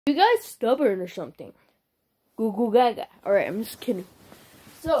You guys stubborn or something? Goo goo gaga. Alright, I'm just kidding.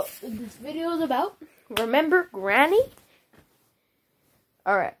 So, this video is about, remember Granny?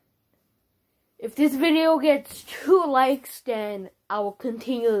 Alright. If this video gets 2 likes, then I will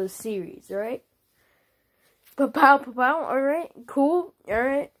continue the series, alright? Pa-pow, pa-pow, alright? Cool,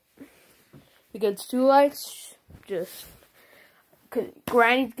 alright? If it gets 2 likes, just... Cause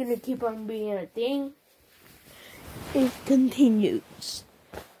Granny's gonna keep on being a thing. It continues.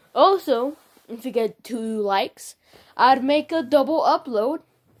 Also, if you get 2 likes, I'd make a double upload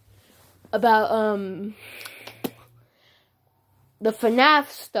about the FNAF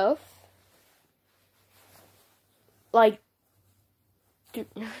stuff. Like 3.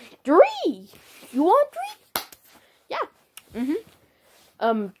 You want 3? Yeah.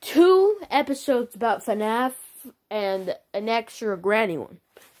 2 episodes about FNAF and an extra Granny one.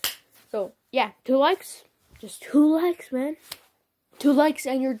 So yeah, 2 likes. Just 2 likes, man. 2 likes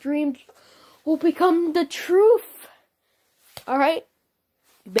and your dreams will become the truth. Alright?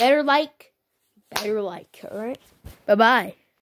 You better like. Alright? Bye-bye.